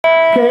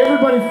Okay,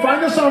 everybody,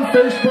 find us on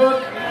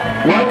Facebook.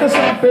 Like us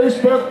on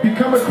Facebook.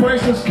 Become a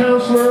crisis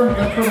counselor.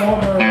 That's for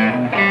all the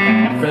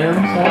fans.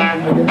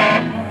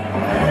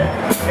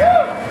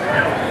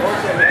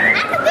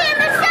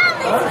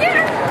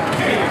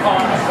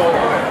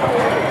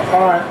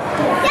 All right.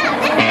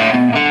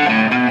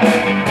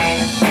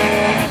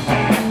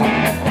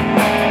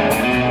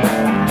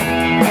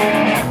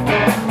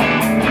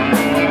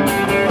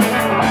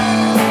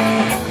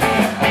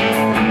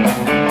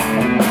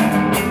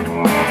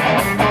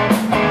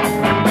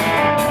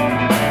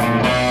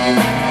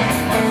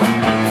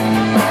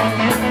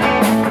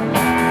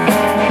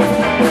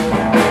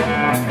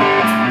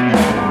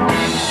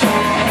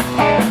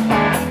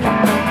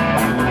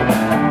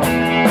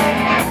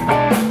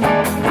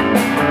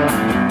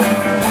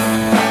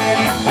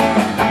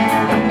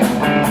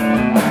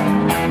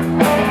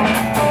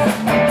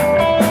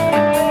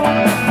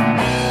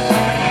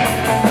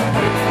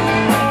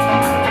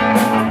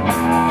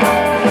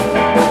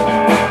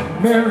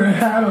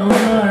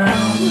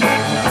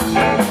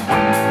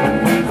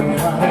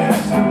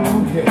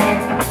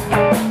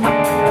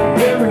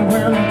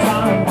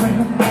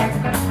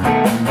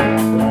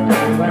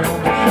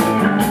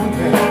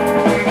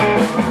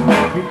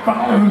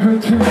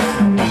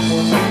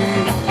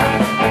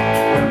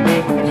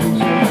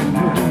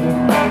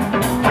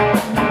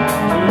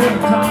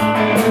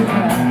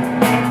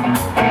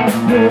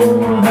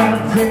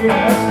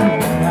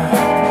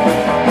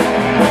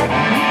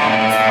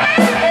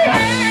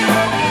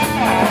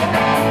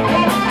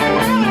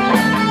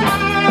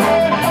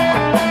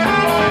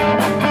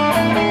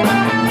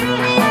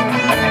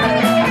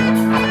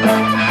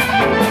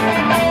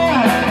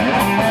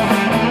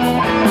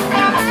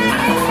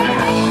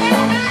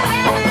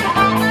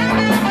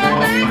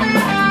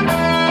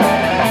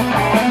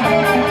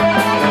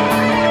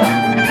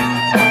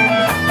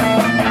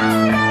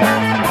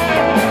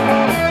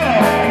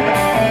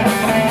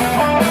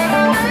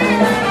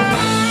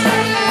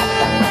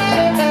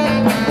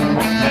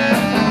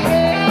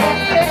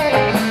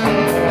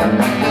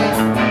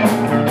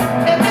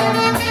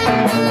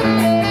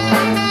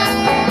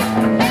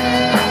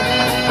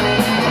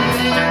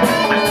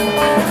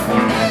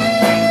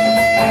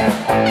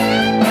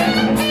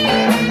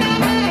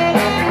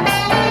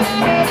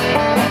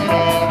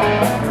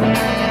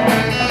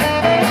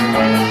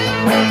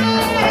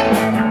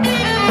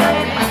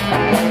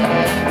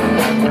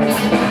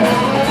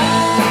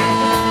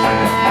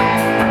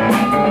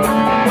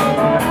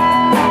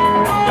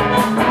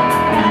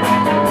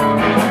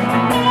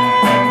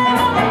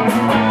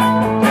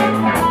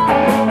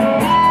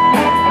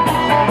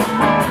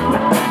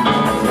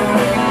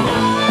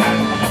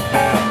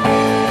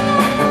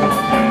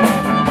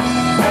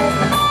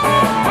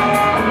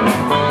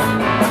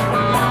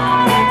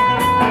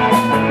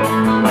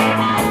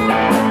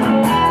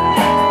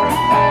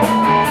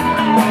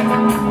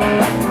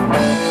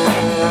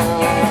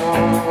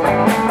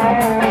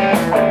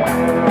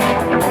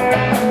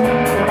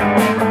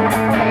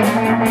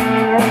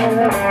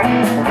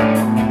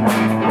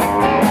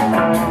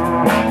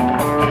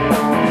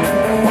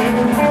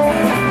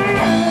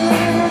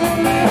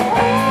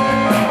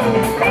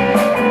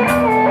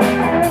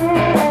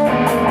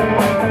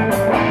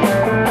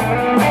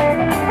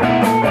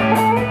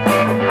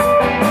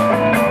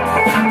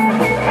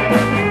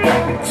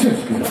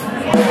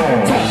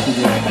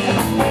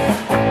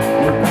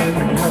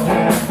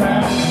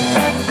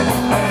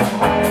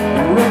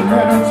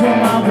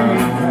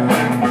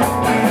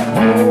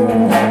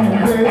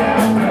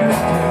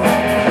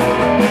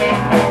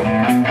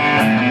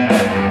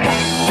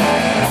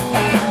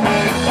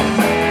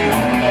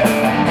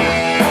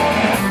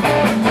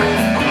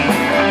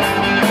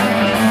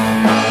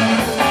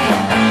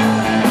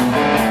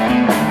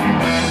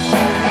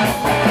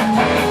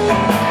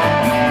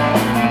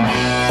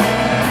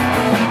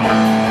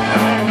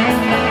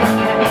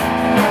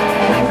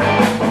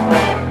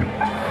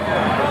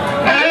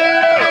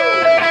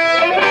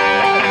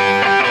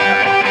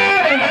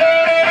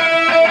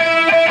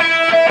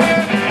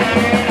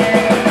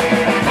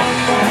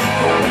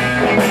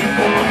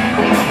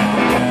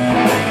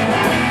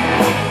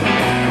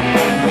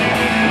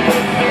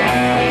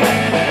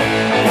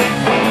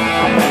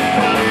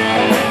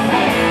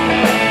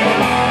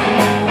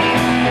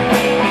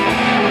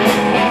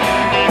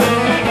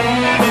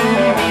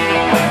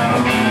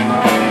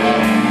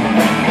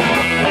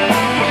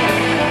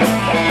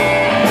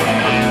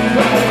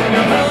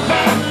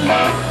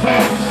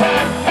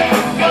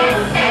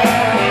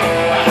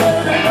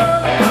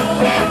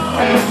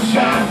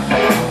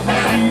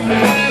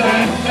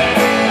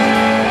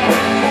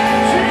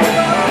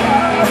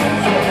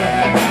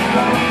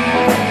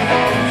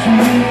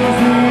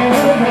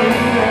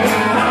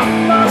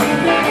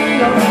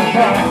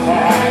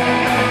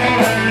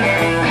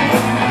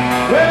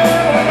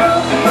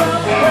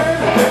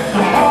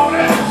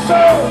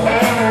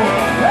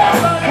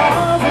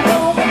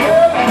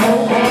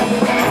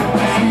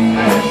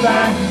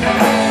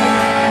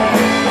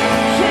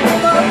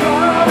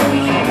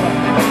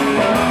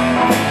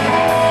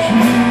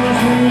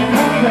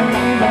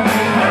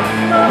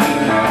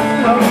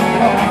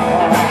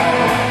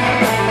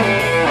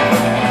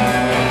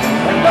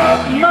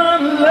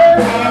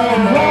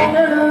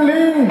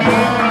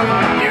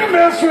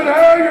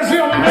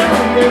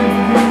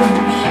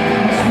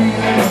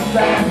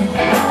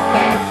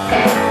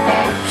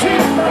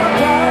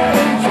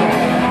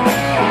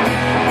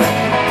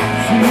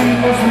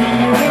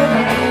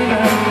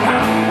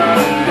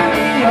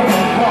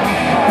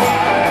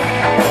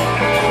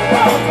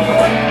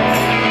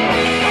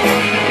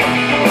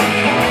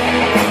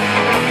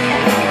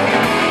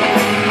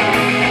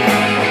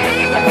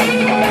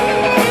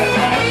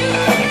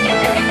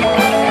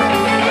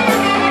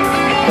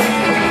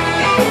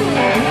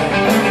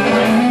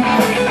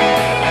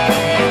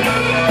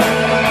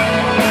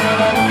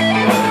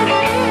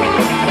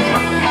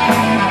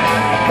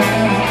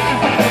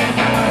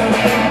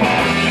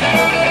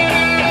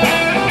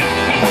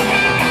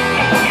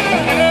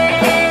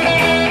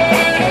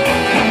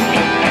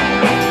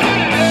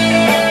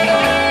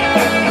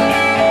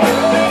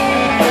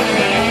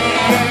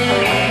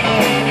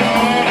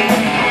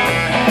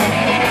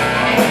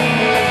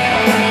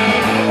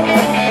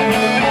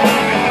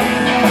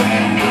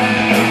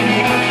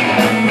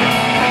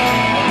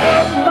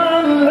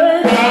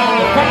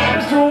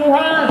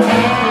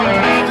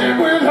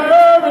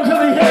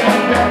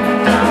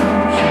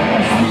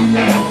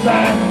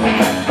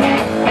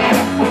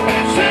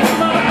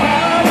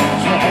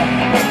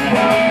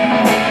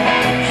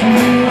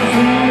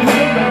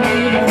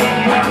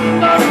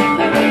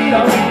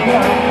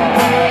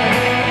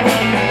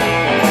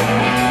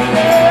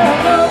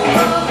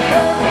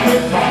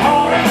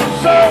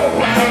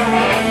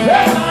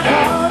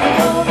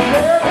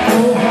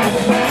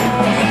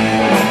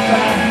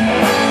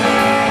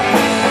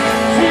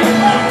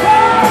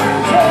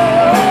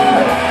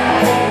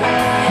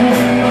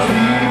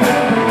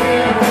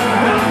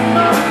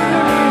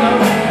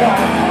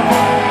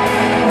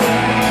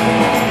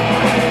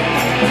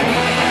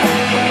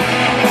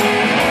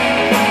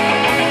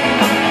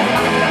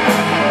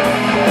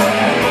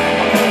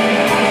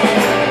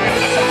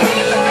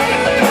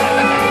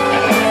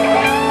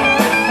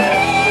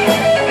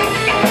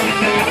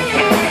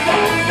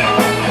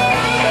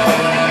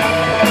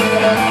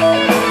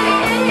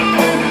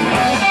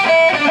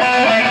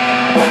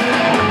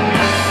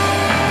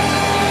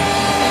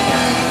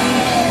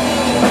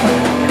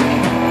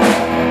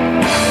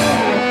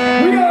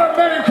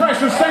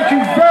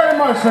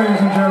 Thanks,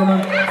 ladies and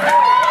gentlemen.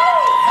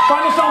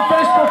 Find us on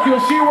Facebook. You'll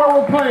see where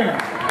we're playing.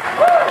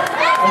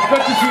 I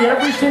expect to see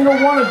every single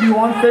one of you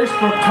on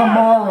Facebook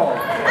tomorrow.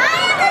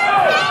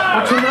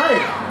 Or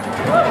tonight.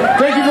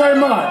 Thank you very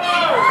much.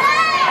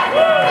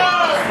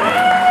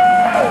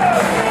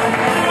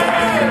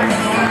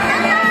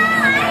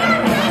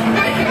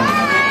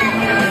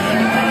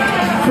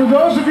 For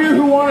those of you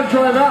who want to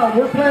drive out,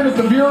 we're playing at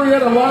the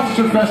Murrieta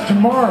Lobster Fest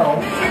tomorrow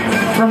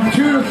from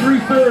 2 to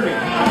 3:30.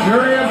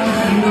 Murrieta's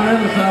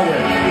that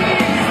way.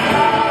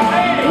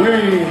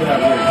 Way that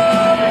way.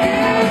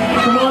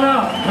 Come on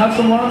out. Have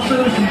some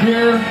lobster, some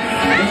beer,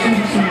 listen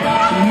to some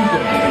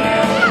music.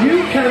 You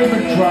can't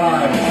even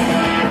drive.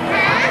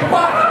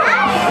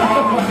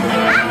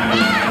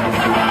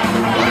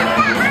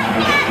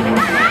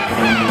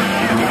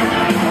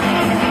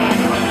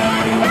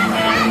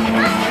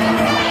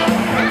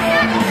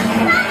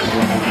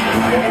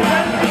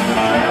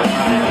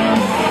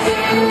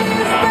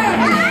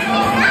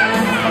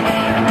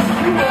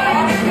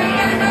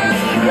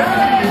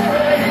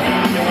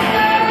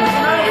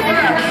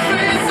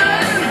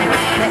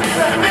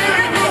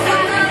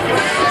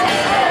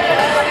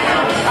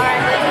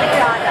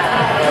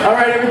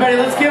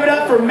 Let's give it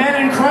up for Men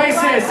in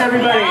Crisis,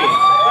 everybody.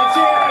 Let's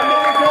hear it for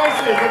Men in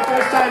Crisis. Their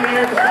first time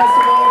here at the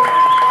festival.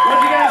 What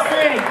do you guys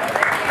think?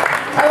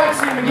 I'd like to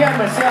see them again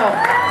myself.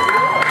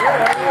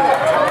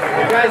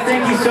 Guys,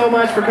 thank you so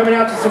much for coming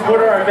out to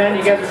support our event.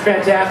 You guys are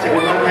fantastic.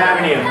 We love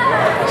having you.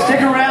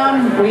 Stick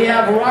around. We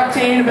have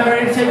Rocktain about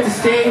ready to take the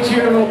stage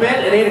here in a little bit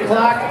at 8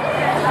 o'clock.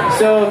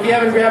 So if you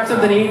haven't grabbed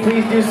something to eat,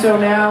 please do so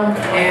now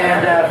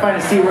and find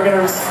a seat. We're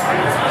going to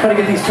try to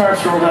get these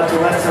tarps rolled up to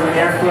let some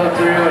air flow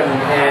through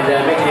and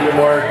make it even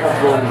more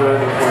comfortable and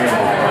enjoyable for you.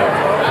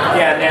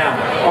 Yeah, now.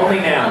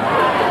 Only now.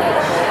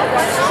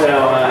 So,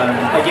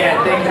 again,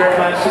 thank you very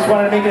much. Just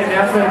wanted to make an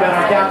announcement about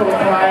our capital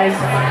prize.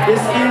 This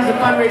is a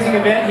fundraising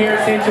event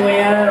here at St.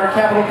 Juliana. Our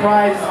capital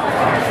prize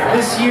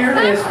this year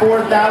is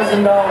 $4,000,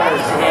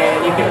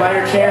 and you can buy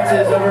your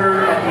chances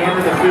over at the end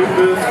of the food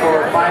booth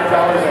for $5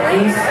 a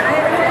piece.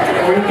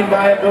 Or you can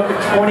buy a book of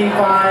 $25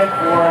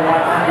 for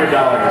 $100.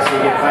 So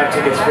you get 5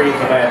 tickets free if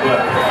you buy a book.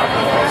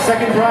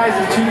 Second prize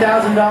is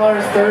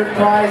 $2,000. Third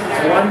prize is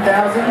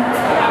 $1,000.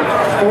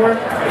 Fourth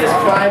is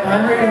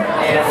 $500.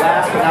 And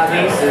last but not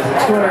least is a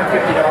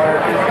 $250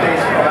 fifth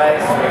place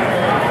prize.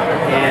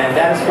 And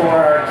that is for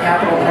our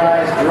capital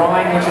prize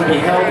drawing, which will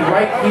be held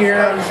right here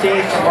on the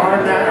stage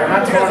tomorrow night, or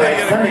not tomorrow night,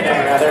 Sunday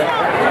night rather.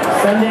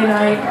 Sunday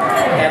night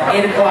at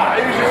 8 o'clock.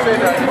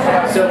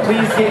 So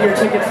please get your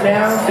tickets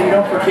now so you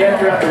don't forget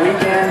throughout the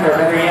weekend or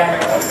better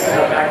yet,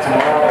 go back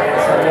tomorrow and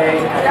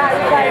Sunday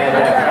and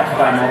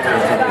buy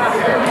multiple tickets.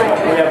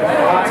 We have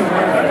lots of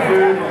wonderful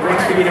food and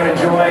drinks for you to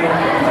enjoy.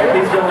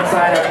 Please go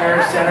inside our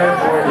Parish Center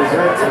for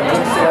desserts and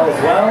book sale as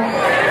well.